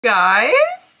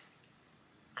Guys,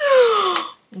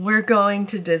 we're going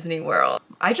to Disney World.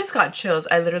 I just got chills.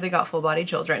 I literally got full body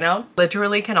chills right now.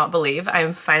 Literally cannot believe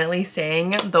I'm finally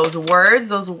saying those words.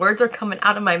 Those words are coming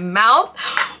out of my mouth.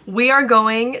 We are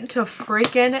going to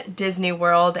freaking Disney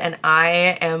World and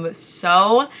I am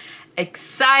so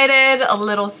excited, a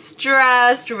little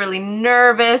stressed, really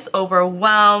nervous,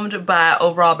 overwhelmed, but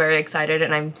overall very excited,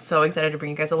 and I'm so excited to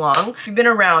bring you guys along. If you've been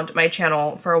around my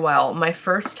channel for a while, my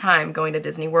first time going to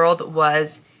Disney World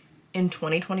was in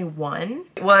 2021.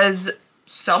 It was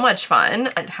so much fun.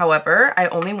 And however, I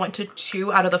only went to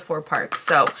 2 out of the 4 parks.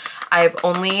 So I've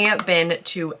only been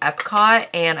to Epcot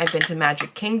and I've been to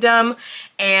Magic Kingdom.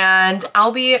 And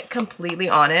I'll be completely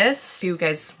honest, if you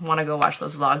guys want to go watch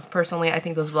those vlogs, personally, I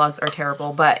think those vlogs are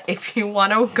terrible. But if you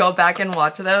want to go back and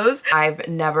watch those, I've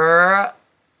never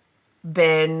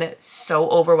been so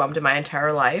overwhelmed in my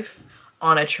entire life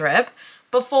on a trip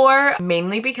before,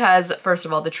 mainly because first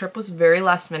of all, the trip was very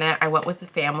last minute. I went with the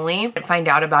family. I didn't find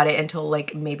out about it until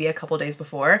like maybe a couple days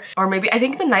before, or maybe I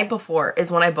think the night before is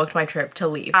when I booked my trip to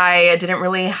leave. I didn't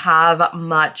really have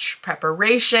much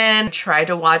preparation. I tried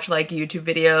to watch like YouTube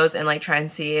videos and like try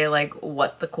and see like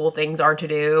what the cool things are to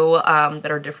do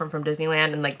that are different from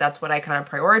Disneyland, and like that's what I kind of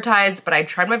prioritized, but I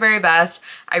tried my very best.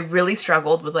 I really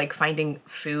struggled with like finding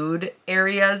food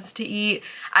areas to eat.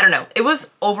 I don't know. It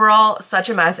was overall such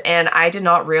a mess, and I did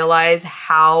not realize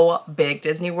how big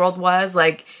Disney World was.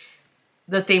 Like,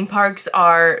 the theme parks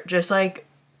are just like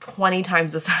 20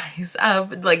 times the size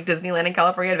of like Disneyland and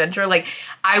California Adventure. Like,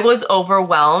 I was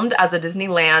overwhelmed as a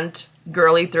Disneyland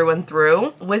girly through and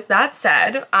through. With that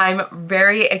said, I'm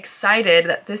very excited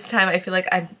that this time I feel like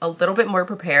I'm a little bit more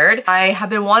prepared. I have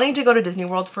been wanting to go to Disney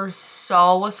World for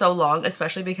so long,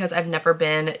 especially because I've never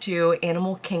been to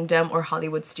Animal Kingdom or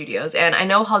Hollywood Studios. And I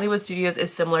know Hollywood Studios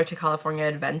is similar to California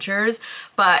Adventures,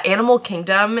 but Animal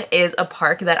Kingdom is a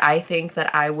park that I think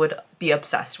that I would be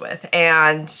obsessed with,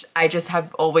 and I just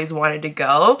have always wanted to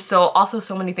go. So also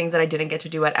so many things that I didn't get to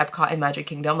do at Epcot and Magic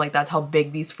Kingdom. Like, that's how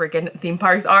big these freaking theme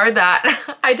parks are,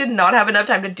 that I did not have enough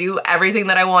time to do everything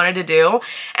that I wanted to do.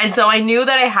 And so I knew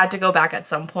that I had to go back at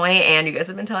some point, and you guys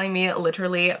have been telling me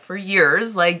literally for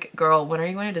years, like, girl, when are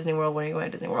you going to Disney World? When are you going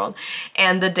to Disney World?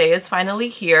 And the day is finally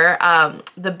here.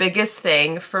 The biggest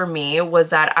thing for me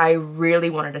was that I really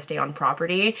wanted to stay on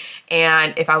property,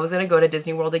 and if I was gonna go to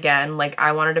Disney World again, like,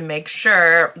 I wanted to make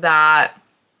sure that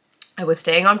I was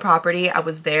staying on property. I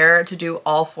was there to do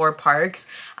all 4 parks,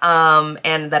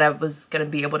 and that I was gonna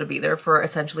be able to be there for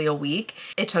essentially a week.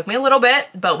 It took me a little bit,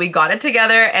 but we got it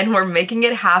together and we're making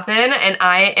it happen, and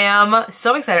I am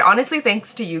so excited. Honestly,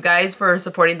 thanks to you guys for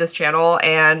supporting this channel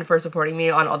and for supporting me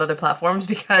on all the other platforms,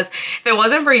 because if it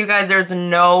wasn't for you guys, there's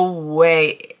no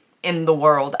way in the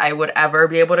world I would ever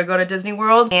be able to go to Disney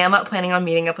World. I am planning on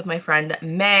meeting up with my friend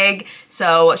Meg,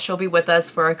 so she'll be with us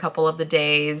for a couple of the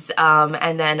days.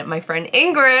 And then my friend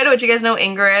Ingrid, which you guys know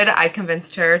Ingrid, I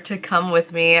convinced her to come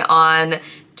with me on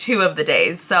 2 of the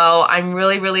days. So I'm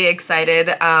really excited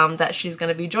that she's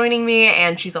gonna be joining me,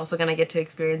 and she's also gonna get to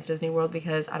experience Disney World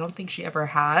because I don't think she ever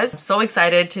has. I'm so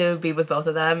excited to be with both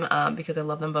of them because I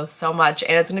love them both so much,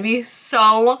 and it's gonna be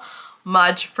so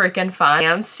much freaking fun. I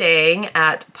am staying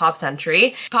at Pop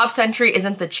Century. Pop Century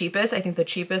isn't the cheapest. I think the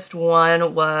cheapest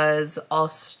one was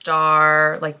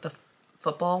All-Star, like the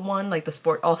football one, like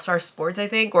the All-Star Sports, I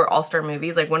think, or All-Star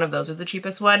Movies. Like, one of those was the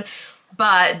cheapest one.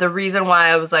 But the reason why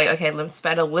I was like, okay, let's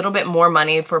spend a little bit more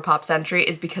money for Pop Century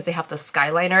is because they have the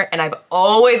Skyliner, and I've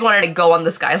always wanted to go on the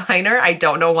Skyliner. I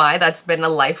don't know why. That's been a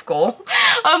life goal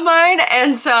of mine.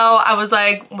 And so I was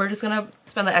like, we're just gonna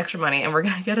spend the extra money and we're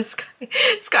gonna get a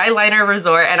Skyliner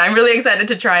resort, and I'm really excited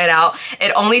to try it out.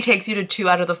 It only takes you to 2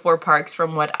 out of the 4 parks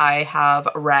from what I have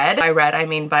read. By read, I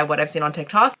mean by what I've seen on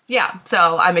TikTok. Yeah,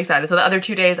 so I'm excited. So the other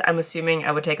 2 days, I'm assuming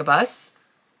I would take a bus.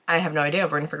 I have no idea.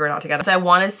 We're gonna figure it out together. So I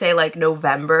want to say like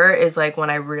November is like when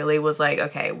I really was like,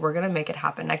 okay, we're gonna make it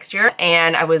happen next year.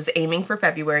 And I was aiming for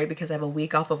February because I have a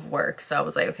week off of work. So I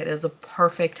was like, okay, this is a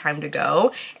perfect time to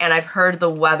go. And I've heard the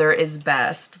weather is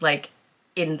best like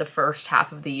in the first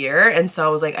half of the year. And so I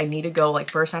was like, I need to go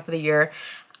like first half of the year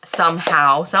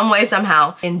somehow, some way,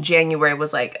 somehow. In January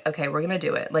was like, okay, we're gonna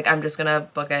do it. Like, I'm just gonna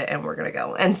book it and we're gonna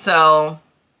go. And so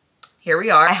here we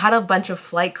are. I had a bunch of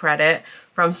flight credit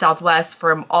from Southwest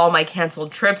from all my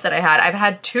canceled trips that I had. I've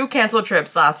had 2 canceled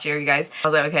trips last year, you guys. I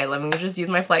was like, okay, let me just use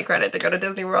my flight credit to go to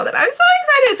Disney World, and I'm so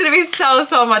excited. It's gonna be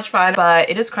so much fun. But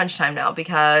it is crunch time now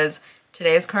because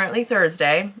today is currently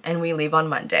Thursday and we leave on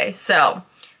Monday. So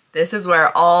this is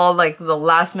where all like the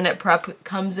last minute prep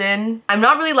comes in. I'm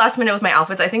not really last minute with my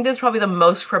outfits. I think this is probably the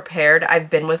most prepared I've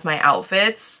been with my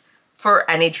outfits for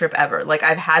any trip ever. Like,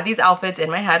 I've had these outfits in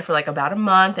my head for like about a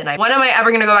month, and when am I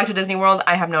ever gonna go back to Disney World?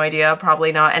 I have no idea.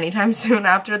 Probably not anytime soon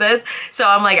after this. So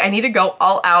I'm like, I need to go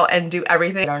all out and do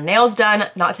everything. Get our nails done.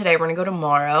 Not today, we're gonna go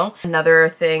tomorrow. Another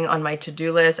thing on my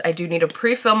to-do list, I do need to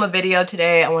pre-film a video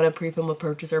today. I want to pre-film a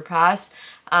purchaser pass.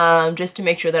 Just to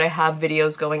make sure that I have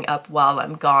videos going up while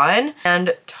I'm gone.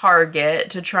 And Target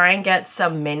to try and get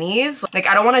some minis. Like,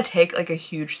 I don't want to take like a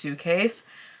huge suitcase,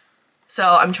 so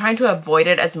I'm trying to avoid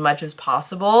it as much as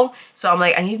possible. So I'm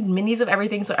like, I need minis of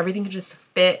everything so everything can just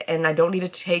fit, and I don't need to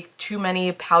take too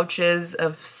many pouches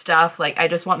of stuff. Like, I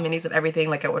just want minis of everything.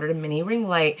 Like, I ordered a mini ring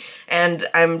light, and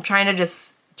I'm trying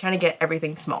to get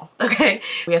everything small, okay?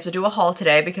 We have to do a haul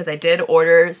today because I did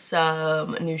order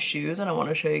some new shoes, and I want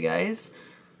to show you guys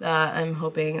that I'm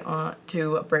hoping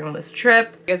to bring on this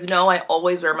trip. You guys know I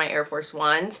always wear my Air Force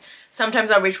Ones. Sometimes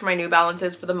I'll reach for my New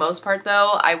Balances. For the most part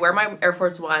though, I wear my Air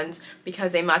Force Ones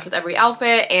because they match with every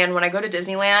outfit, and when I go to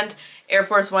Disneyland, Air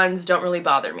Force Ones don't really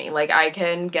bother me. Like, I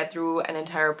can get through an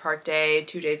entire park day,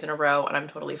 2 days in a row, and I'm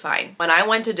totally fine. When I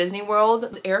went to Disney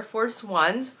World, Air Force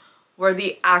Ones were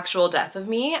the actual death of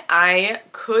me. I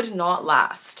could not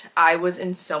last. I was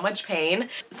in so much pain.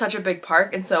 Such a big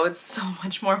park, and so it's so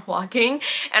much more walking,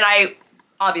 and I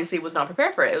obviously was not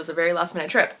prepared for it. It was a very last minute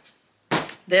trip.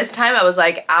 This time I was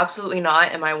like, absolutely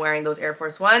not am I wearing those Air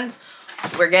Force Ones.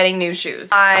 We're getting new shoes.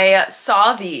 I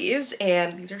saw these,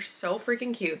 and these are so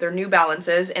freaking cute. They're New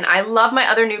Balances, and I love my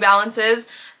other New Balances.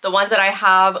 The ones that I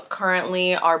have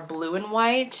currently are blue and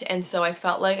white, and so I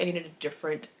felt like I needed a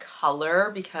different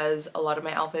color because a lot of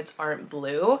my outfits aren't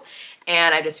blue,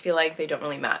 and I just feel like they don't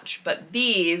really match. But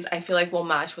these, I feel like will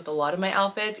match with a lot of my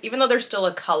outfits, even though they're still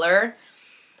a color.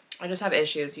 I just have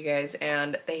issues, you guys,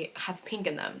 and they have pink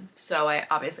in them, so I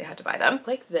obviously had to buy them.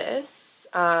 Like this,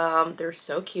 they're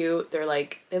so cute. They're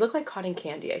like, they look like cotton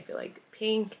candy, I feel like.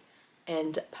 Pink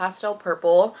and pastel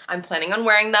purple. I'm planning on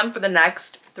wearing them for the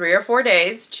next 3 or 4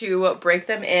 days to break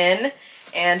them in,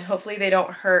 and hopefully they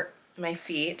don't hurt my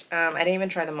feet. I didn't even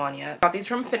try them on yet. Got these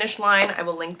from Finish Line. I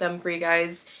will link them for you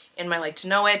guys in my like to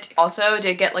know it. Also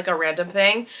did get like a random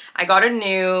thing. I got a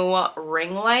new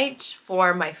ring light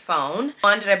for my phone.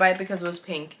 Did I buy it because it was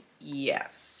pink?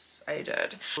 Yes, I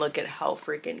did. Look at how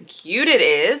freaking cute it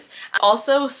is.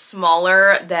 Also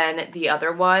smaller than the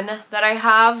other one that I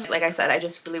have. Like I said, I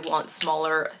just really want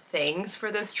smaller things for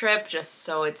this trip just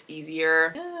so it's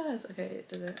easier. Yes, okay,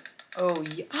 does it? Oh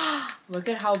yeah, look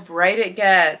at how bright it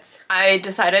gets. I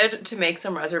decided to make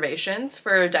some reservations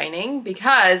for dining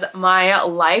because my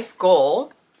life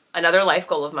goal, another life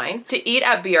goal of mine, to eat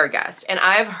at Be Our Guest. And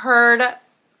I've heard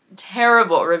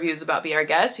terrible reviews about Be Our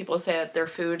Guest. People say that their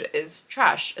food is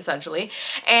trash, essentially.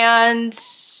 And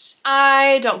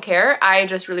I don't care. I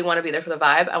just really want to be there for the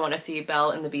vibe. I want to see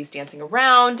Belle and the Beast dancing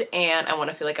around, and I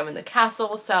want to feel like I'm in the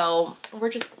castle. So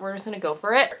we're just gonna go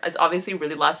for it. It's obviously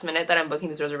really last minute that I'm booking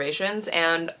these reservations,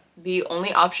 and the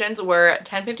only options were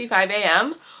 10:55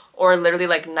 a.m. or literally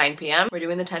like 9 p.m. We're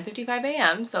doing the 10:55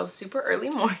 a.m. so super early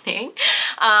morning.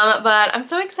 But I'm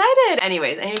so excited.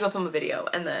 Anyways, I need to go film a video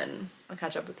and then I'll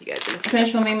catch up with you guys in a second.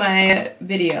 Finished filming my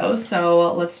video,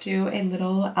 so let's do a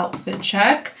little outfit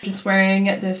check. Just wearing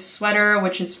this sweater,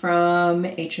 which is from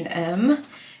H&M,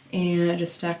 and I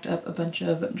just stacked up a bunch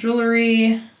of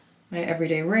jewelry, my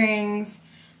everyday rings.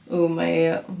 Oh,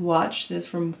 my watch, this is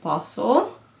from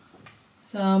Fossil.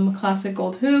 Some classic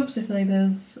gold hoops. I feel like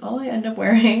that's all I end up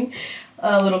wearing.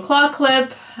 A little claw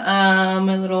clip,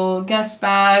 my little Guess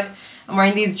bag. I'm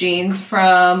wearing these jeans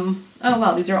from, oh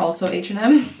wow, these are also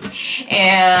H&M.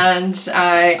 And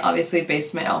I obviously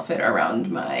based my outfit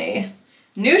around my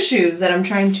new shoes that I'm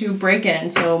trying to break in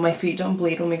so my feet don't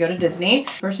bleed when we go to Disney.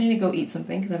 First I need to go eat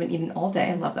something because I haven't eaten all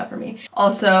day. I love that for me.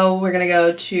 Also, we're gonna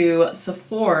go to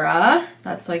Sephora.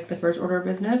 That's like the first order of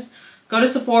business. Go to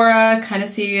Sephora, kind of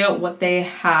see what they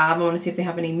have. I want to see if they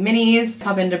have any minis.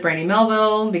 Pop into Brandy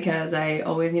Melville because I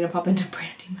always need to pop into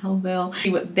Brandy Melville. See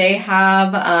what they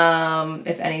have.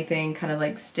 If anything kind of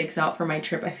like sticks out for my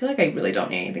trip. I feel like I really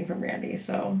don't need anything from Brandy,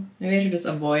 so maybe I should just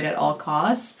avoid at all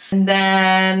costs. And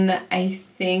then I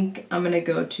think I'm gonna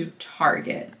go to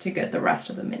Target to get the rest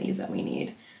of the minis that we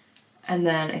need. And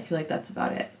then I feel like that's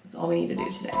about it. That's all we need to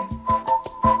do today.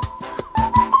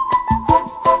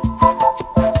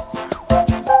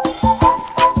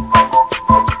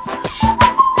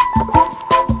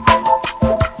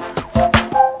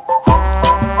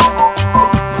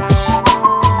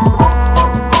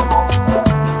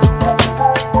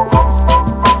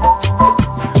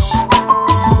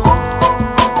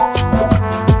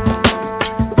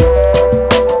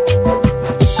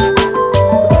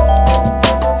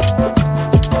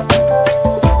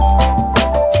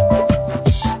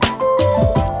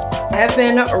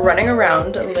 been running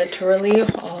around literally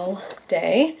all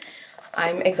day.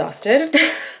 I'm exhausted.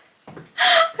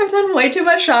 I've done way too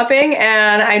much shopping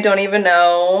and I don't even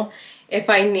know if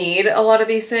I need a lot of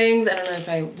these things. I don't know if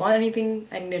I want anything.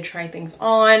 I need to try things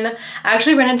on. I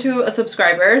actually ran into a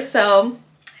subscriber, so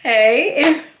hey,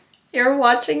 if you're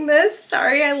watching this,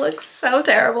 sorry I look so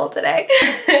terrible today.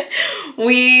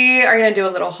 We are gonna do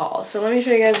a little haul. So let me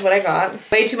show you guys what I got.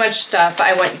 Way too much stuff.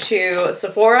 I went to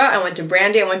Sephora, I went to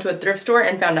Brandy, I went to a thrift store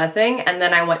and found nothing, and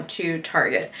then I went to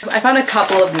Target. I found a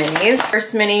couple of minis.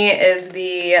 First mini is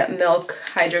the Milk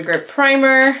Hydro Grip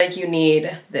Primer. Like, you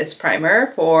need this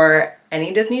primer for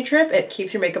any Disney trip. It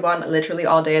keeps your makeup on literally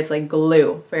all day. It's like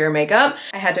glue for your makeup.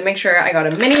 I had to make sure I got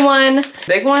a mini one.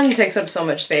 Big one takes up so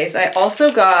much space. I also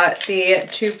got the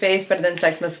Too Faced Better Than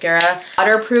Sex mascara.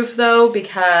 Waterproof though,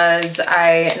 because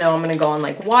I know I'm gonna go on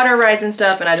like water rides and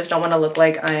stuff and I just don't want to look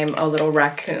like I'm a little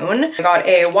raccoon. I got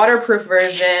a waterproof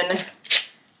version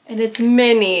and it's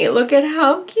mini. Look at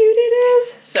how cute it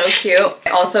is. So cute.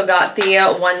 I also got the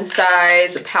one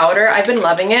size powder. I've been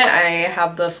loving it. I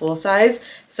have the full size,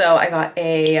 so I got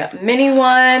a mini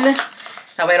one.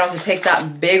 That way I don't have to take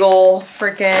that big ol'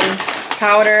 freaking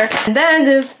powder. And then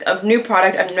this new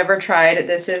product I've never tried.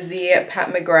 This is the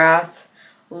Pat McGrath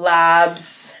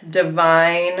Labs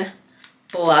Divine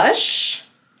Blush.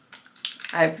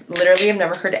 I've literally have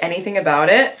never heard anything about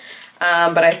it,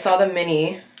 but I saw the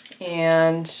mini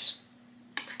and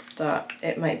thought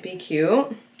it might be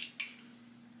cute.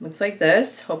 Looks like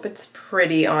this. Hope it's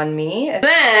pretty on me. And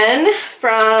then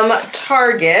from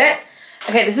Target,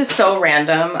 okay, this is so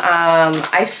random.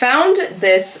 I found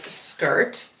this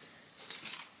skirt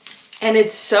and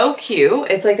it's so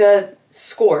cute. It's like a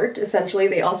skirt, essentially.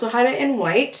 They also had it in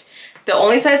white. The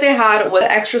only size they had was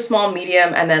extra small,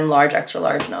 medium, and then large, extra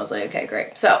large. And I was like, okay,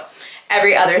 great. So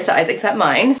every other size except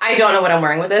mine. I don't know what I'm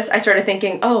wearing with this. I started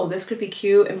thinking, oh, this could be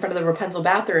cute in front of the Rapunzel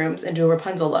bathrooms and do a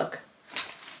Rapunzel look.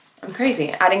 I'm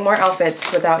crazy, adding more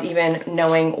outfits without even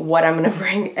knowing what I'm gonna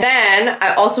bring. Then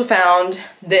I also found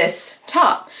this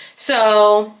top.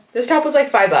 So this top was like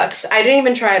 $5. I didn't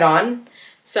even try it on.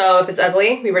 So if it's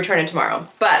ugly, we return it tomorrow.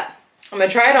 But I'm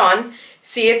gonna try it on,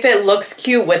 see if it looks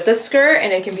cute with the skirt,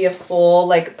 and it can be a full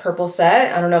like purple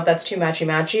set. I don't know if that's too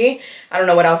matchy-matchy. I don't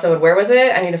know what else I would wear with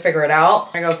it. I need to figure it out.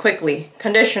 I go quickly.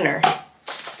 Conditioner,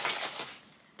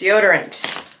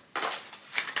 deodorant,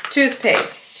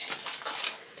 toothpaste,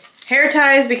 hair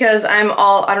ties because I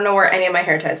don't know where any of my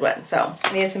hair ties went, so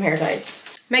I needed some hair ties.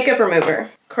 Makeup remover,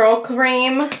 curl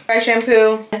cream, dry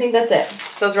shampoo. I think that's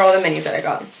it. Those are all the minis that I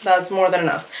got. That's more than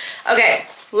enough. Okay.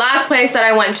 Last place that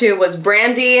I went to was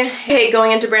Brandy. I hate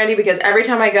going into Brandy because every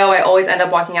time I go, I always end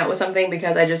up walking out with something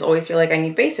because I just always feel like I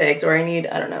need basics or I need,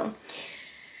 I don't know.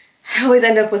 I always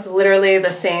end up with literally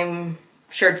the same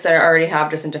shirts that I already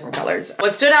have, just in different colors.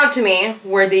 What stood out to me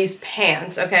were these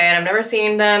pants, okay? And I've never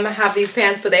seen them have these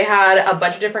pants, but they had a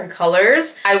bunch of different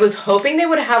colors. I was hoping they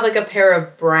would have like a pair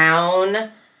of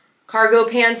brown cargo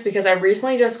pants because I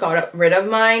recently just got rid of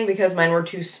mine because mine were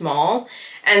too small.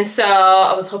 And so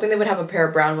I was hoping they would have a pair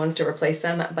of brown ones to replace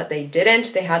them, but they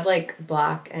didn't. They had like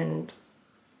black and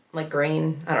like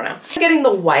green, I don't know. I'm getting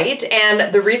the white,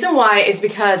 and the reason why is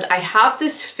because I have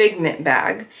this Figment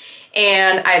bag,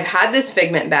 and I've had this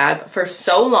Figment bag for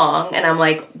so long, and I'm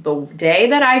like, the day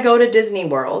that I go to Disney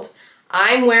World,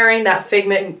 I'm wearing that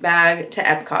Figment bag to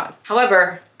Epcot.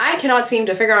 However, I cannot seem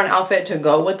to figure out an outfit to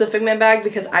go with the Figment bag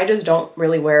because I just don't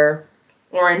really wear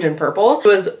orange and purple. It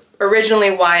was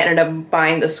originally why I ended up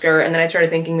buying the skirt, and then I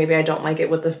started thinking maybe I don't like it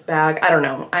with the bag. I don't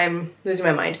know. I'm losing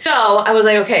my mind. So I was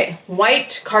like, okay,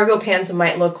 white cargo pants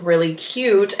might look really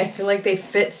cute. I feel like they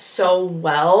fit so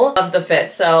well. Love the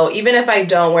fit. So even if I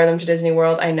don't wear them to Disney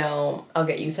World, I know I'll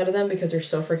get use out of them because they're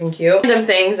so freaking cute. Random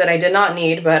things that I did not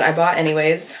need, but I bought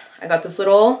anyways. I got this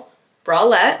little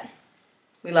bralette.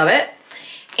 We love it.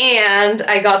 And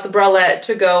I got the bralette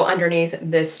to go underneath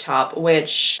this top,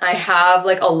 which I have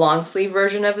like a long sleeve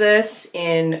version of this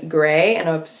in gray, and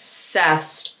I'm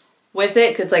obsessed with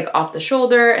it because it's like off the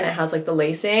shoulder and it has like the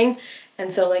lacing.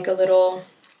 And so like a little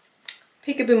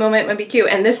peekaboo moment might be cute.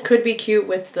 And this could be cute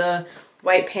with the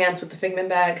white pants with the Figment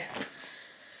bag.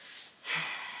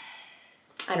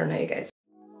 I don't know, you guys.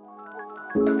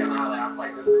 That's kind of how they act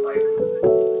like this is like.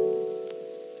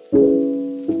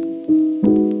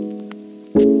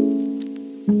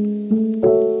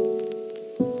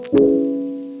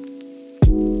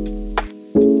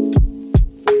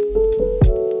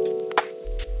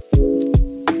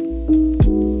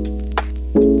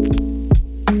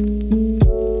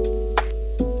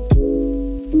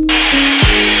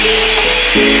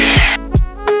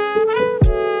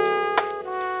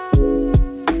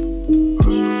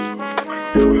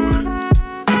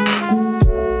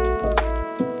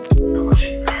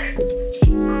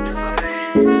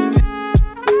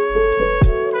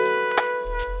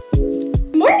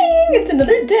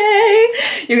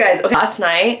 You guys, okay, last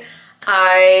night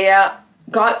I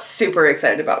got super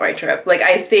excited about my trip. Like,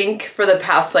 I think for the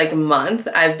past like month,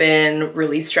 I've been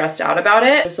really stressed out about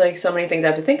it. There's like so many things I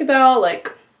have to think about,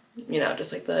 like, you know,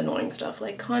 just like the annoying stuff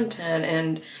like content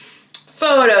and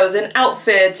photos and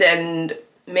outfits and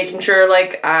making sure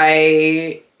like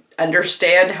I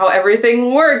understand how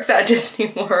everything works at Disney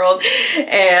World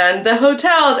and the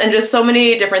hotels and just so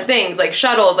many different things like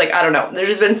shuttles. Like, I don't know, there's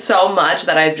just been so much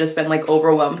that I've just been like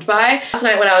overwhelmed by. Last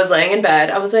night when I was laying in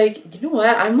bed, I was like, you know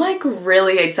what, I'm like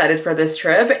really excited for this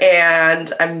trip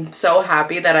and I'm so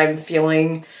happy that I'm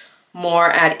feeling more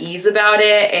at ease about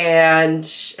it and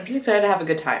I'm just excited to have a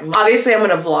good time. Obviously I'm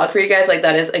gonna vlog for you guys, like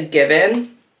that is a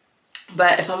given,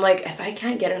 but if I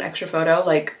can't get an extra photo,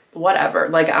 like whatever.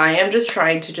 Like, I am just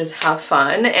trying to just have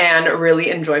fun and really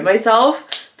enjoy myself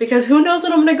because who knows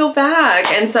when I'm gonna go back.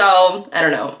 And so I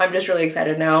don't know, I'm just really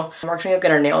excited now. We're actually gonna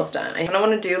get our nails done. I kind of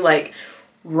want to do like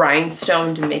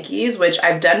rhinestoned Mickeys, which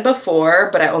I've done before,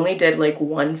 but I only did like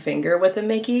one finger with a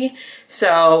Mickey.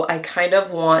 So I kind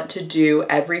of want to do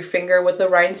every finger with the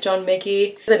rhinestone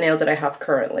Mickey. The nails that I have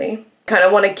currently. Kind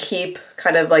of want to keep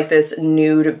kind of like this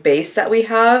nude base that we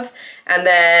have, and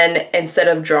then instead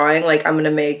of drawing, like I'm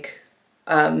gonna make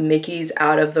Mickeys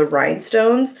out of the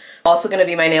rhinestones. Also gonna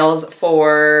be my nails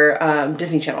for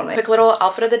Disney Channel night. Quick little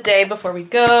outfit of the day before we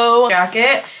go.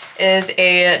 Jacket is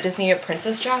a Disney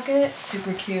princess jacket,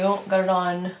 super cute. Got it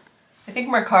on, I think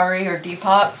Mercari or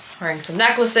Depop. Wearing some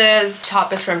necklaces.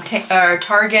 Top is from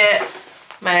Target.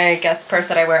 My guest purse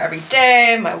that I wear every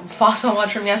day. My fossil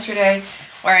watch from yesterday.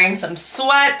 Wearing some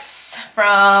sweats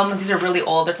from, these are really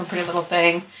old, they're from Pretty Little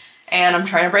Thing. And I'm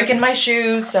trying to break in my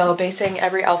shoes, so basing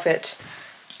every outfit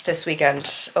this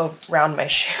weekend around my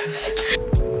shoes.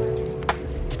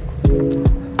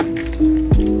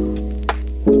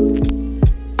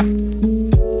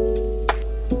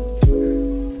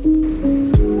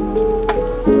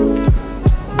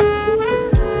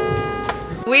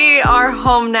 We are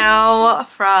home now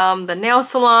from the nail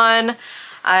salon.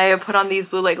 I put on these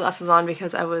blue light glasses on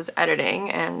because I was editing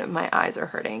and my eyes are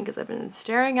hurting because I've been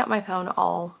staring at my phone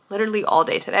literally all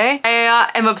day today.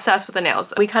 I am obsessed with the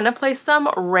nails. We kind of placed them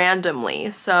randomly.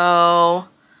 So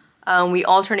we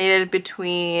alternated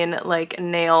between like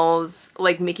nails,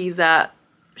 like Mickeys that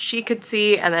she could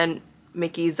see and then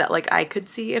Mickeys that like I could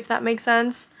see, if that makes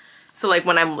sense. So like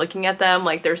when I'm looking at them,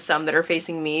 like there's some that are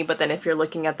facing me, but then if you're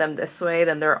looking at them this way,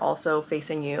 then they're also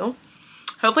facing you.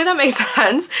 Hopefully that makes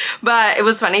sense. But it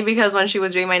was funny because when she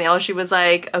was doing my nails, she was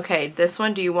like, okay, this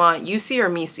one, do you want you see or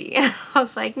me see? And I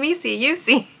was like, me see, you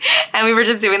see. And we were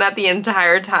just doing that the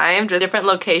entire time, just different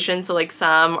locations. So like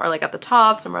some are like at the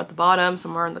top, some are at the bottom,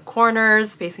 some are in the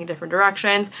corners, facing different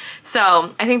directions.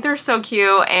 So I think they're so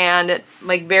cute and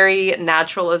like very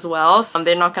natural as well. So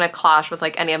they're not gonna clash with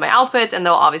like any of my outfits, and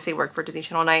they'll obviously work for Disney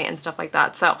Channel night and stuff like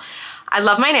that. So I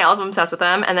love my nails, I'm obsessed with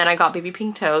them. And then I got baby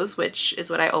pink toes, which is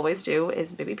what I always do,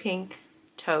 is baby pink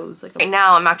toes. Like right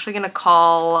now I'm actually gonna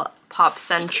call Pop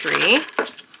Century,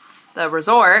 the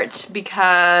resort,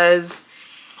 because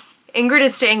Ingrid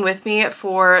is staying with me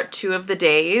for 2 of the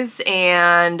days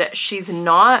and she's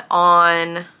not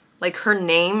on, like her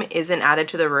name isn't added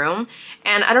to the room.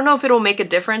 And I don't know if it'll make a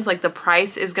difference, like the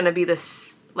price is gonna be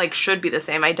this, like should be the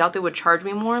same. I doubt they would charge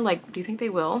me more. Like, do you think they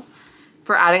will?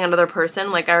 For adding another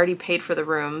person? Like I already paid for the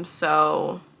room,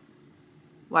 so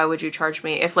why would you charge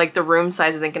me? If like the room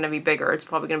size isn't gonna be bigger, it's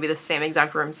probably gonna be the same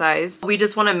exact room size. We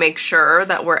just wanna make sure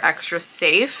that we're extra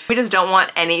safe. We just don't want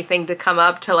anything to come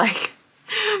up to like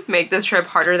make this trip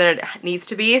harder than it needs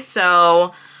to be.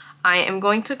 So I am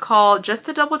going to call just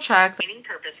to double check. For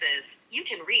purposes, you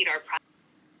can read our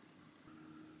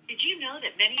Did you know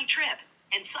that many trip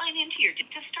and sign into your to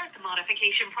start the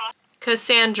modification process?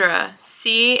 Cassandra,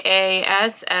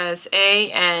 C-A-S-S-A-N-D-R-A.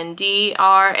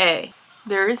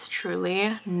 There is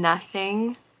truly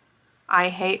nothing I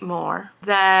hate more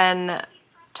than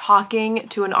talking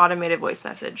to an automated voice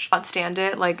message. I can't stand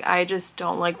it. Like, I just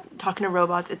don't like talking to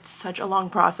robots. It's such a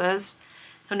long process.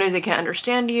 Sometimes they can't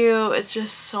understand you. It's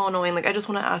just so annoying. Like, I just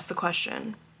want to ask the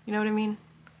question. You know what I mean?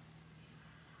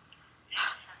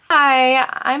 Hi,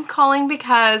 I'm calling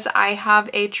because I have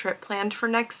a trip planned for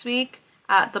next week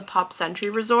at the Pop Century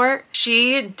Resort.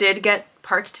 She did get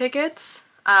park tickets,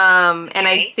 and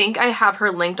I think I have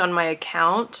her linked on my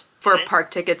account for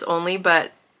park tickets only,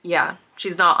 but yeah,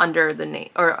 she's not under the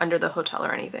name or under the hotel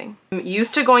or anything. I'm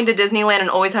used to going to Disneyland and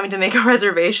always having to make a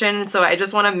reservation, so I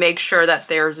just want to make sure that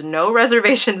there's no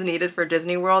reservations needed for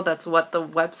Disney World. That's what the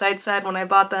website said when I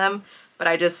bought them, but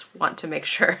I just want to make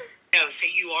sure. No, so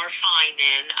you are fine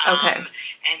then. Okay.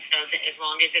 And so as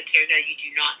long as it's there, you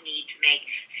do not need to make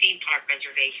theme park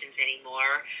reservations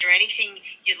anymore. Is there anything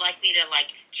you'd like me to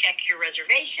check your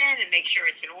reservation and make sure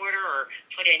it's in order, or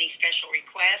put any special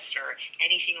requests or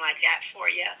anything like that for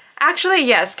you? Actually,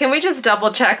 yes. Can we just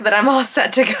double check that I'm all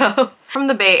set to go? From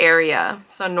the Bay Area,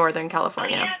 so Northern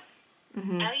California. Oh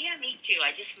yeah, me too.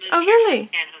 I just moved Oh, here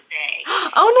really? from San Jose.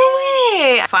 Oh, no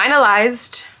way!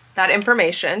 Finalized that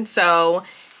information, so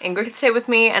Ingrid could stay with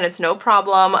me and it's no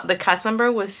problem. The cast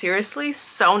member was seriously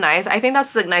so nice. I think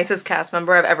that's the nicest cast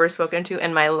member I've ever spoken to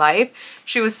in my life.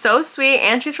 She was so sweet,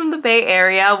 and she's from the Bay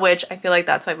Area, which I feel like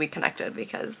that's why we connected,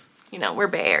 because, you know, we're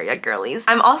Bay Area girlies.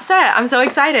 I'm all set. I'm so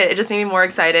excited. It just made me more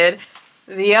excited.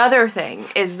 The other thing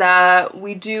is that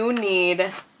we do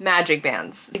need magic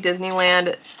bands.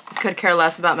 Disneyland could care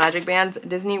less about magic bands.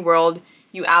 Disney World,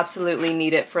 you absolutely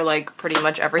need it for like pretty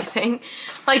much everything.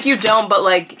 Like you don't, but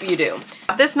like you do.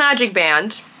 This magic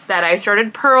band that I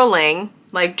started purling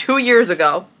like 2 years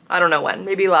ago, I don't know when,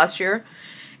 maybe last year,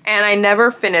 and I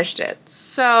never finished it.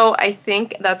 So I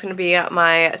think that's gonna be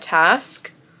my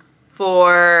task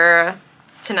for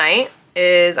tonight,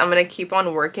 is I'm gonna keep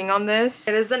on working on this.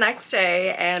 It is the next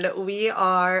day and we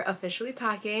are officially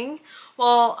packing.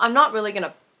 Well, I'm not really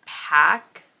gonna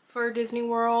pack for Disney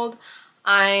World.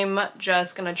 I'm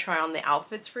just gonna try on the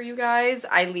outfits for you guys.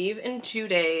 I leave in 2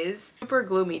 days. Super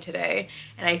gloomy today,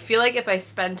 and I feel like if I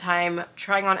spend time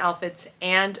trying on outfits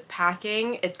and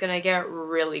packing, it's gonna get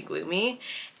really gloomy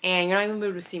and you're not gonna be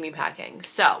able to see me packing.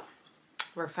 So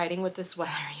we're fighting with this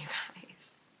weather, you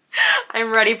guys.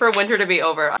 I'm ready for winter to be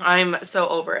over. I'm so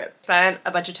over it. Spent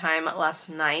a bunch of time last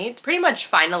night pretty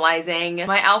much finalizing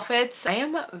my outfits. I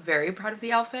am very proud of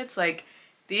the outfits. Like,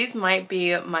 these might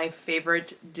be my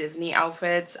favorite Disney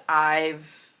outfits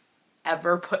I've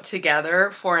ever put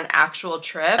together for an actual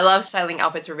trip. I love styling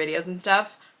outfits for videos and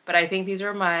stuff, but I think these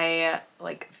are my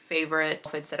like favorite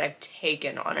outfits that I've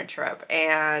taken on a trip,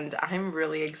 and I'm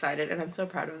really excited and I'm so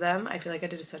proud of them. I feel like I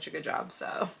did such a good job,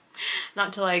 so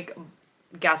not to like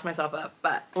gas myself up,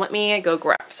 but let me go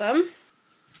grab some.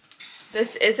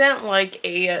 This isn't like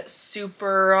a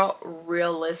super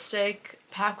realistic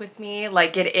pack with me.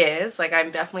 Like, it is. Like,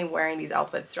 I'm definitely wearing these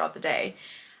outfits throughout the day.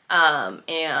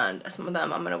 And some of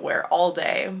them I'm gonna wear all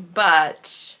day,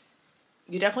 but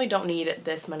you definitely don't need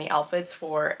this many outfits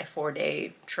for a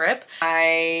 4-day trip.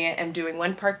 I am doing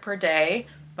 1 park per day,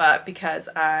 but because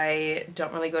I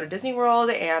don't really go to Disney World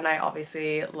and I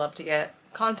obviously love to get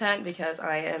content because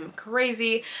I am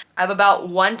crazy, I have about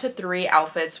 1 to 3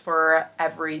 outfits for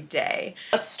every day.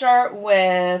 Let's start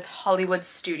with Hollywood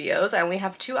Studios. I only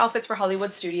have 2 outfits for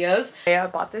Hollywood Studios. I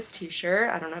bought this t-shirt.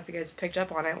 I don't know if you guys picked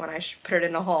up on it when I put it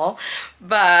in a haul,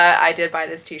 but I did buy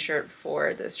this t-shirt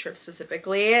for this trip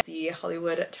specifically. The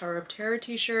Hollywood Tower of Terror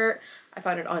t-shirt. I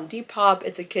found it on Depop.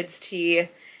 It's a kid's tee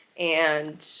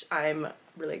and I'm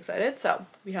really excited. So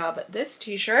we have this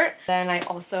t-shirt. Then I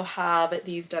also have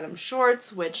these denim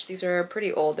shorts, which these are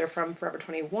pretty old. They're from Forever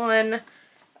 21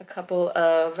 a couple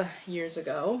of years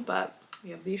ago, but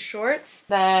we have these shorts.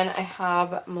 Then I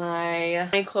have my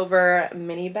Honey Clover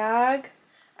mini bag.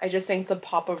 I just think the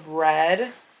pop of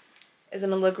red is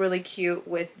gonna look really cute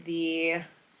with the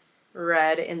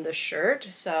red in the shirt.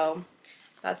 So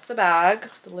that's the bag,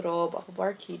 the little Buckle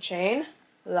Bar keychain.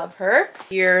 Love her.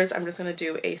 Ears, I'm just gonna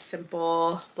do a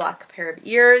simple black pair of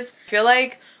ears. I feel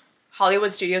like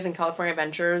Hollywood Studios and California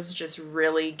Adventures just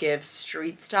really give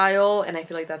street style, and I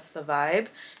feel like that's the vibe.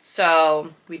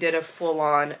 So we did a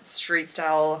full-on street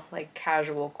style, like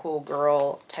casual, cool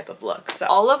girl type of look. So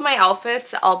all of my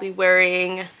outfits, I'll be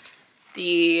wearing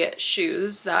the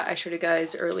shoes that I showed you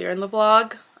guys earlier in the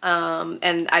vlog.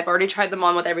 And I've already tried them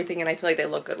on with everything and I feel like they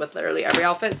look good with literally every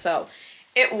outfit. So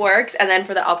it works. And then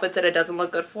for the outfits that it doesn't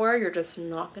look good for, you're just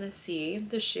not gonna see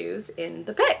the shoes in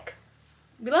the pic.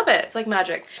 We love it. It's like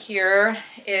magic. Here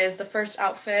is the first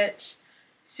outfit.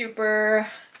 Super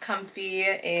comfy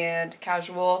and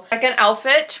casual. Second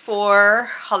outfit for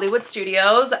Hollywood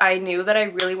Studios. I knew that I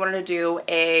really wanted to do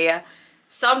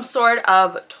some sort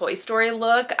of Toy Story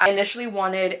look. I initially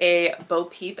wanted a Bo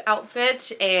Peep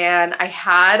outfit and I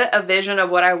had a vision of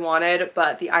what I wanted,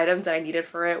 but the items that I needed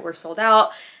for it were sold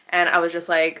out. And I was just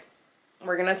like,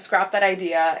 we're gonna scrap that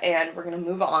idea and we're gonna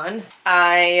move on.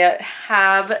 I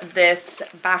have this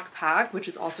backpack, which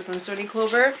is also from Sony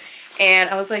Clover. And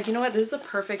I was like, you know what? This is the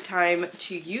perfect time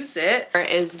to use it. Here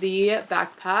is the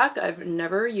backpack. I've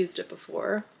never used it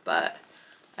before, but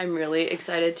I'm really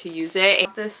excited to use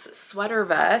it. This sweater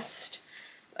vest,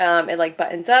 it like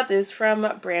buttons up. This is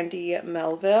from Brandy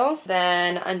Melville.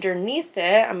 Then underneath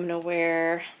it, I'm gonna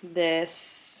wear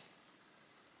this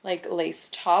like lace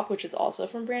top, which is also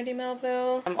from Brandy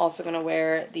Melville. I'm also gonna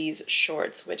wear these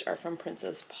shorts, which are from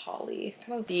Princess Polly.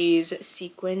 These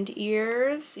sequined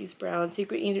ears, these brown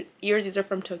sequin ears, these are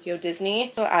from Tokyo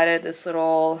Disney. So I added this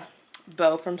little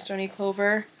bow from Stony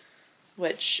Clover,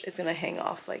 which is gonna hang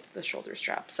off like the shoulder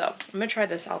strap. So I'm gonna try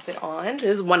this outfit on. This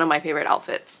is one of my favorite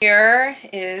outfits. Here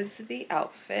is the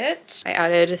outfit. I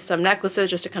added some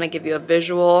necklaces just to kind of give you a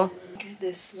visual.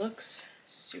 This looks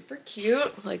super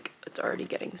cute. Like, it's already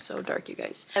getting so dark, you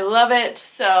guys. I love it.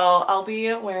 So I'll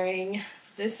be wearing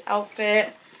this outfit.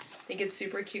 I think it's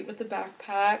super cute with the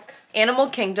backpack. Animal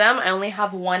Kingdom, I only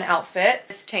have one outfit.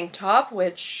 This tank top,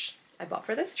 which I bought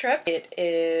for this trip. It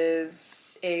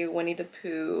is a Winnie the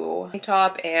Pooh tank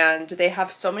top, and they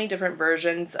have so many different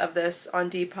versions of this on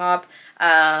Depop.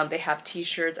 They have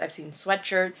t-shirts, I've seen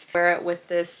sweatshirts. Wear it with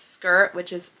this skirt,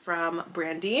 which is from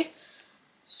Brandy.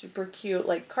 Super cute,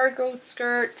 like cargo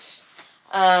skirt.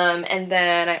 And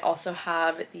then I also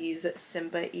have these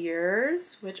Simba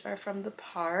ears, which are from the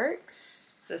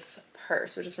parks. This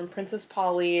purse, which is from Princess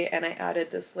Polly, and I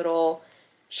added this little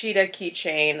cheetah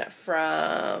keychain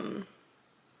from,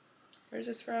 where's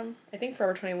this from? I think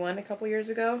Forever 21 a couple years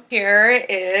ago. Here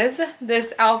is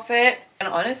this outfit, and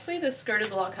honestly this skirt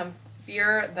is a lot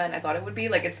comfier than I thought it would be.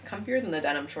 Like, it's comfier than the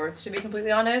denim shorts, to be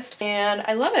completely honest, and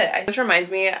I love it. This reminds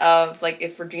me of like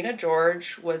if Regina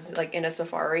George was like in a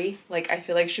safari. Like, I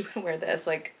feel like she would wear this,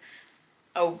 like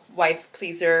a wife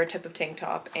pleaser type of tank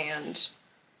top and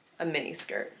a mini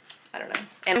skirt. I don't know.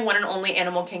 And one and only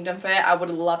Animal Kingdom fit. I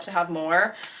would love to have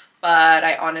more, but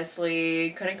I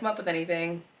honestly couldn't come up with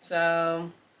anything,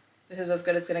 so this is as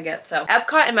good as it's gonna get. So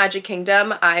Epcot and Magic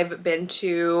Kingdom, I've been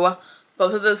to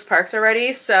both of those parks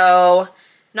already, so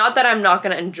not that I'm not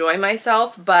gonna enjoy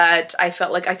myself, but I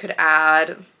felt like I could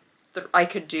I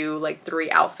could do like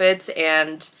 3 outfits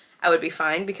and I would be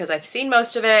fine because I've seen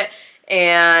most of it,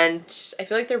 and I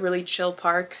feel like they're really chill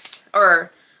parks.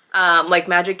 Or like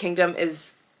Magic Kingdom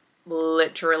is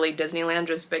literally Disneyland,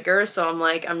 just bigger, so I'm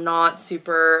like, I'm not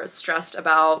super stressed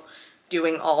about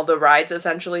doing all the rides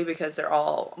essentially, because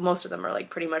most of them are like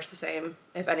pretty much the same.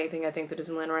 If anything, I think the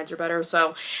Disneyland rides are better,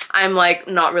 so I'm like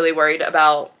not really worried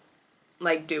about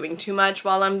like doing too much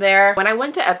while I'm there. When I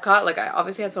went to Epcot, like I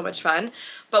obviously had so much fun,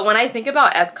 but when I think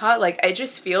about Epcot, like it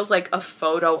just feels like a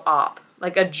photo op,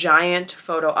 like a giant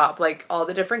photo op, like all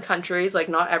the different countries, like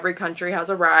not every country has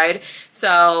a ride,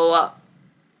 so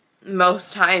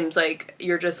most times like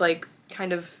you're just like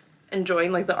kind of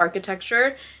enjoying like the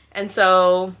architecture, and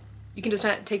so you can just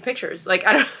take pictures. Like,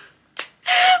 I don't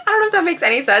know if that makes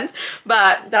any sense,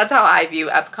 but that's how I view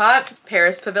Epcot.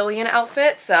 Paris Pavilion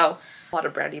outfit, so a lot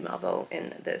of Brandy Melville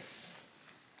in this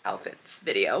outfits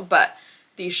video, but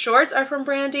these shorts are from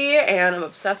Brandy and I'm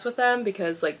obsessed with them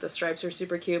because like the stripes are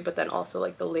super cute, but then also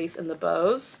like the lace and the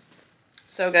bows,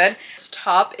 so good. This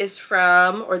top is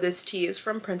from, or this tee is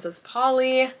from Princess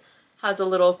Polly, has a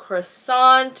little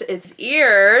croissant. Its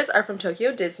ears are from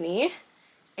Tokyo Disney,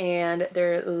 and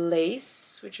they're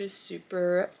lace, which is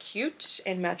super cute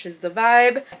and matches the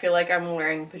vibe. I feel like I'm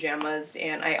wearing pajamas,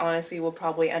 and I honestly will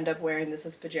probably end up wearing this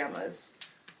as pajamas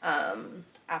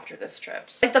after this trip.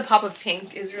 So, like, the pop of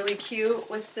pink is really cute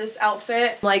with this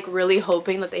outfit. I'm like really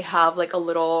hoping that they have like a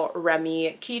little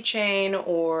Remy keychain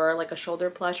or like a shoulder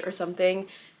plush or something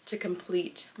to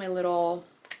complete my little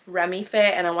Remy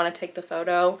fit, and I want to take the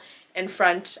photo in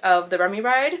front of the Remy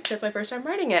ride because it's my first time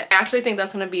riding it. I actually think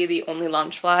that's going to be the only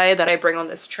Loungefly that I bring on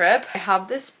this trip. I have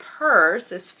this purse,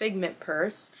 this Figment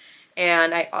purse,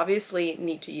 and I obviously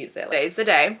need to use it. Today's the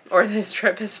day, or this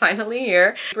trip is finally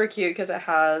here. Super cute because it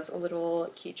has a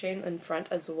little keychain in front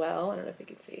as well. I don't know if you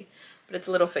can see, but it's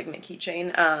a little Figment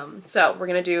keychain. So we're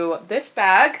gonna do this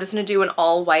bag. I'm just gonna do an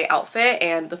all white outfit,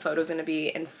 and the photo's gonna be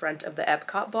in front of the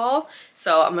Epcot ball.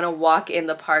 So I'm gonna walk in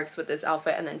the parks with this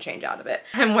outfit and then change out of it.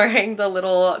 I'm wearing the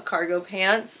little cargo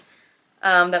pants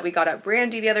that we got at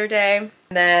Brandy the other day. And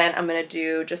then I'm gonna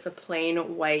do just a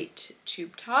plain white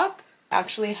tube top. I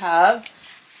actually have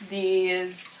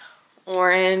these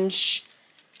orange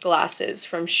glasses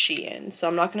from Shein, so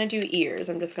I'm not gonna do ears.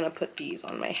 I'm just gonna put these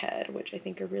on my head, which I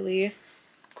think are really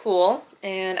cool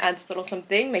and adds a little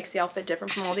something, makes the outfit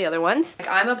different from all the other ones. Like,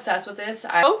 I'm obsessed with this.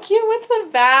 I'm so cute with the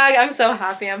bag. I'm so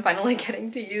happy I'm finally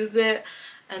getting to use it.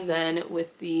 And then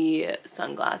with the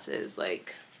sunglasses,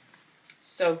 like,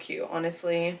 so cute.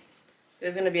 Honestly, this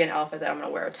is gonna be an outfit that I'm gonna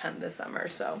wear a ton this summer,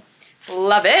 so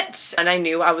love it. And I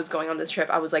knew I was going on this trip.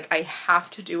 I was like, I have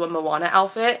to do a Moana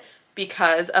outfit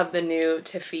because of the new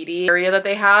Te Fiti area that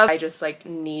they have. I just like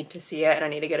need to see it, and I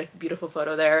need to get a beautiful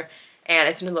photo there and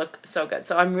it's gonna look so good.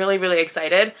 So I'm really, really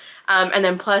excited. And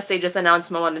then plus they just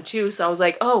announced Moana 2, so I was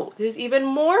like, oh, this is even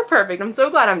more perfect. I'm so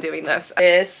glad I'm doing this.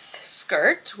 This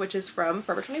skirt, which is from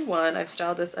Forever 21, I've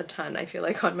styled this a ton, I feel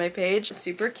like, on my page.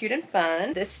 Super cute and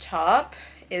fun. This top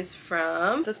is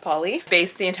from this Polly.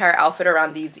 Based the entire outfit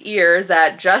around these ears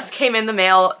that just came in the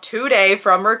mail today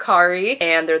from Mercari,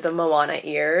 and they're the Moana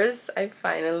ears. I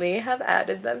finally have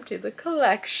added them to the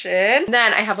collection.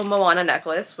 Then I have a Moana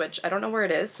necklace, which I don't know where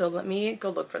it is, so let me go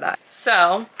look for that.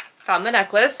 So found the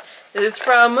necklace. This is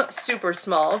from Super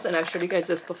Smalls, and I've showed you guys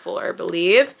this before, I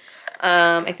believe.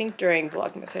 I think during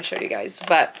Vlogmas I showed you guys,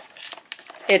 but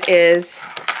it is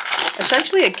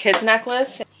essentially a kid's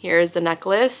necklace. Here's the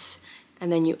necklace.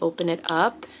 And then you open it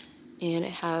up and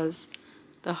it has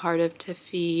the heart of Te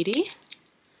Fiti.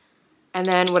 And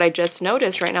then what I just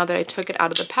noticed right now that I took it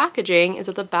out of the packaging is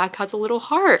that the back has a little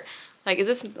heart. Like, is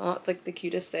this not like the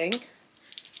cutest thing?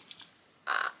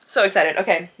 So excited.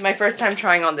 Okay, my first time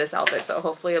trying on this outfit, so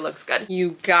hopefully it looks good.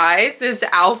 You guys, this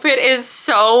outfit is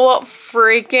so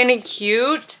freaking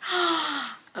cute.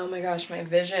 Oh my gosh, my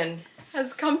vision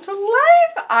has come to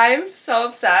life. I'm so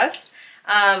obsessed.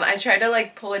 I tried to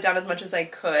like pull it down as much as I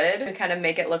could to kind of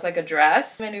make it look like a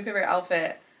dress. My new favorite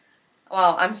outfit.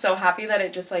 Wow, I'm so happy that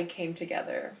it just like came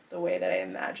together the way that I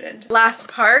imagined. Last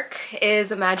park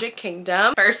is Magic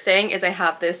Kingdom. First thing is I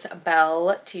have this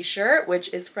Belle t-shirt,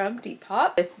 which is from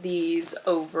Depop, with these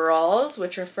overalls,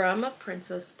 which are from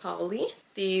Princess Polly.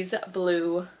 These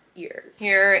blue ears.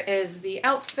 Here is the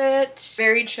outfit.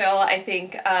 Very chill. I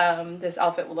think this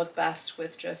outfit will look best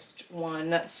with just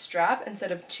one strap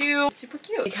instead of two. Super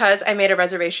cute. Because I made a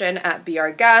reservation at Be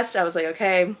Our Guest, I was like,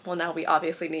 okay, well now we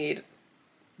obviously need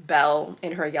Belle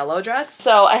in her yellow dress.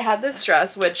 So I had this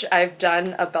dress, which I've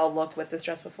done a Belle look with this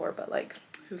dress before, but like,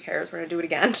 who cares? We're gonna do it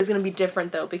again. It's gonna be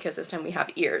different though because this time we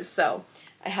have ears. So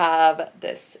I have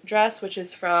this dress, which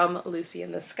is from Lucy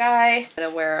in the Sky. I'm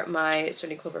gonna wear my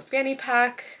Sturdy Clover fanny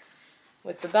pack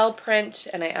with the Belle print,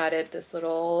 and I added this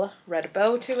little red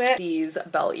bow to it. These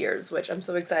Belle ears, which I'm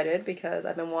so excited because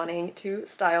I've been wanting to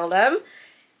style them,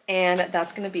 and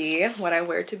that's gonna be what I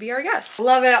wear to Be Our Guest.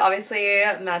 Love it. Obviously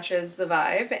matches the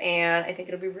vibe, and I think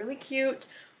it'll be really cute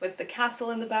with the castle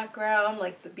in the background,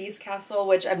 like the Beast Castle,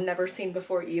 which I've never seen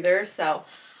before either. So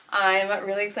I'm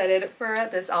really excited for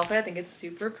this outfit. I think it's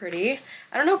super pretty.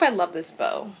 I don't know if I love this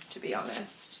bow, to be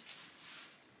honest.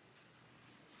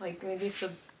 Like maybe if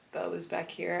the bow is back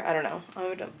here, I don't know.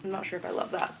 I'm not sure if I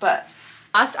love that. But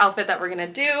last outfit that we're gonna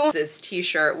do is this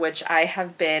t-shirt, which I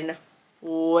have been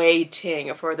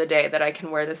waiting for the day that I can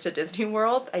wear this to Disney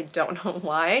World. I don't know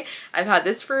why. I've had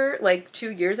this for like 2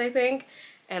 years, I think.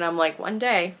 And I'm like, one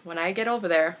day when I get over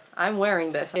there, I'm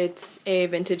wearing this. It's a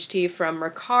vintage tee from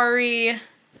Mercari. I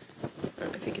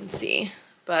don't know if you can see,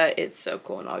 but it's so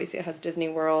cool. And obviously it has Disney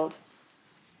World,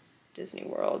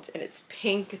 and it's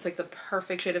pink. It's like the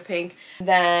perfect shade of pink.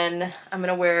 Then I'm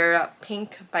gonna wear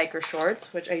pink biker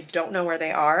shorts, which I don't know where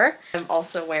they are. I'm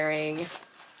also wearing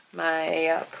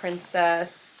my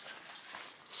Princess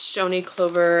Stony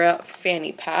Clover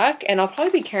fanny pack, and I'll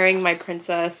probably be carrying my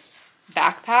Princess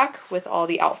backpack with all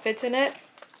the outfits in it.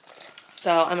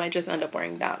 So I might just end up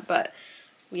wearing that, but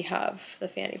we have the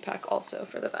fanny pack also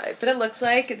for the vibe. But it looks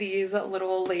like these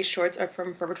little lace shorts are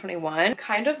from Forever 21.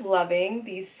 Kind of loving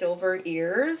these silver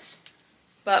ears,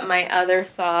 but my other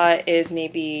thought is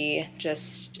maybe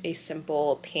just a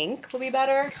simple pink will be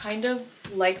better. Kind of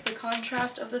like the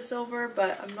contrast of the silver,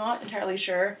 but I'm not entirely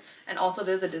sure. And also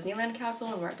there's a Disneyland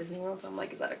castle and we're at Disney World, so I'm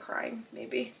like, is that a crime?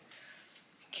 Maybe.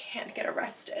 Can't get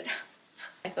arrested.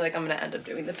 I feel like I'm gonna end up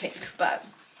doing the pink, but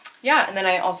yeah. And then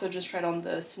I also just tried on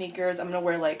the sneakers. I'm gonna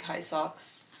wear like high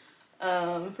socks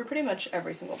for pretty much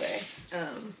every single day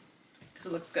because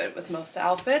it looks good with most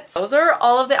outfits. Those are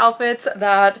all of the outfits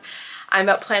that I'm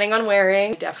planning on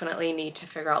wearing. I definitely need to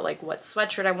figure out like what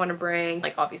sweatshirt I want to bring.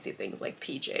 Like obviously things like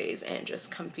PJs and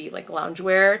just comfy like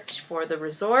loungewear for the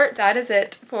resort. That is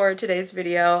it for today's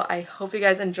video. I hope you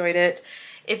guys enjoyed it.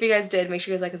 If you guys did, make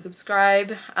sure you guys like and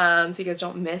subscribe so you guys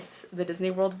don't miss the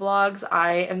Disney World vlogs.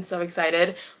 I am so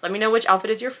excited. Let me know which outfit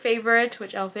is your favorite,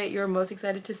 which outfit you're most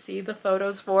excited to see the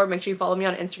photos for. Make sure you follow me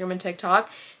on Instagram and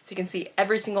TikTok so you can see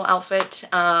every single outfit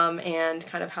and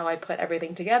kind of how I put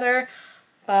everything together.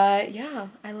 But yeah,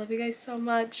 I love you guys so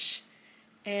much,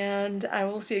 and I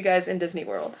will see you guys in Disney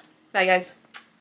World. Bye guys.